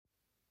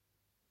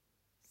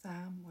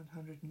Psalm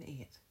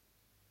 108.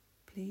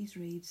 Please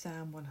read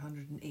Psalm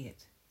 108.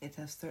 It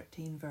has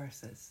 13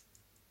 verses.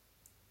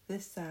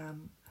 This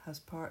psalm has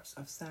parts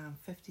of Psalm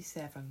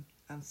 57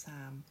 and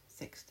Psalm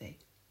 60.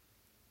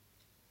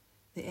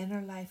 The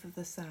inner life of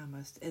the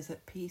psalmist is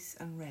at peace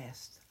and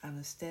rest and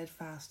is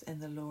steadfast in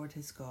the Lord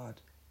his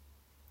God.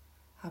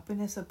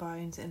 Happiness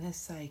abounds in his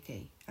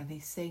psyche, and he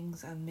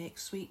sings and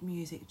makes sweet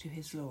music to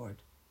his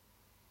Lord.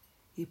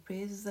 He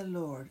praises the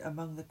Lord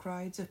among the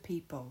crowds of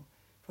people,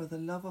 for the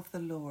love of the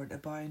Lord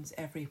abounds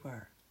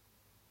everywhere.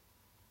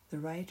 The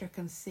writer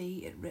can see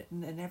it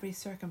written in every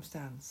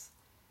circumstance,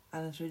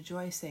 and is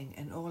rejoicing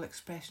in all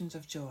expressions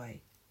of joy.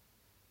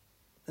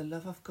 The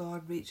love of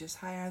God reaches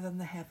higher than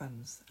the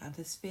heavens, and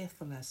his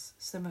faithfulness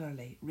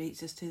similarly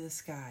reaches to the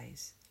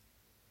skies.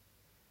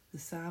 The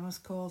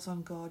psalmist calls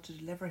on God to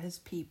deliver his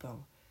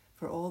people,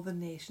 for all the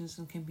nations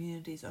and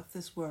communities of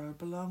this world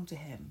belong to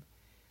him,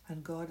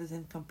 and God is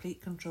in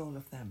complete control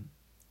of them.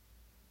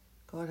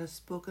 God has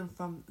spoken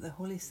from the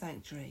holy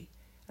sanctuary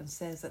and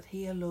says that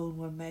he alone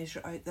will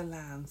measure out the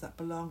lands that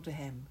belong to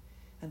him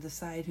and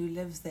decide who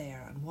lives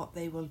there and what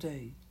they will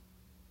do.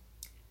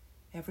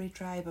 Every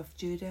tribe of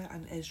Judah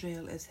and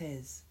Israel is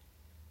his,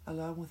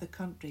 along with the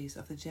countries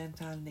of the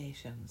Gentile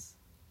nations.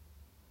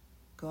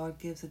 God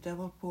gives a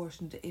double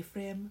portion to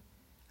Ephraim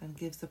and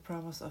gives the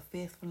promise of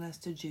faithfulness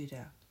to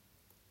Judah.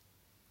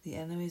 The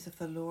enemies of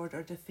the Lord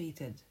are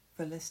defeated,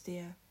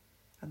 Philistia,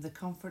 and the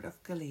comfort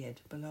of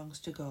Gilead belongs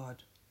to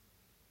God.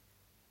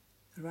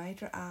 The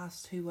writer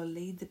asks who will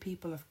lead the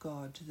people of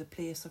God to the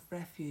place of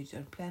refuge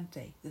and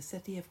plenty, the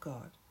city of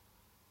God.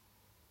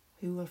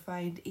 Who will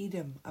find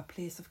Edom a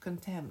place of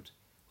contempt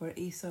where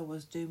Esau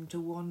was doomed to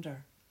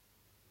wander?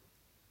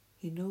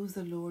 He knows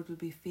the Lord will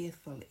be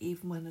faithful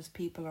even when his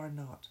people are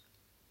not.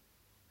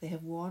 They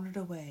have wandered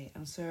away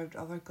and served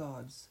other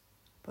gods,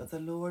 but the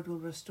Lord will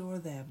restore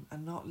them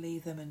and not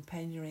leave them in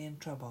penury and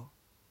trouble.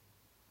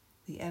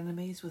 The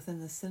enemies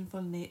within the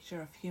sinful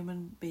nature of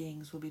human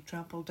beings will be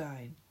trampled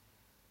down,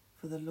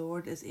 for the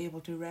Lord is able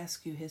to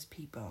rescue his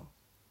people.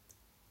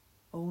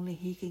 Only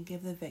he can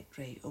give the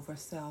victory over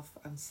self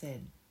and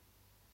sin.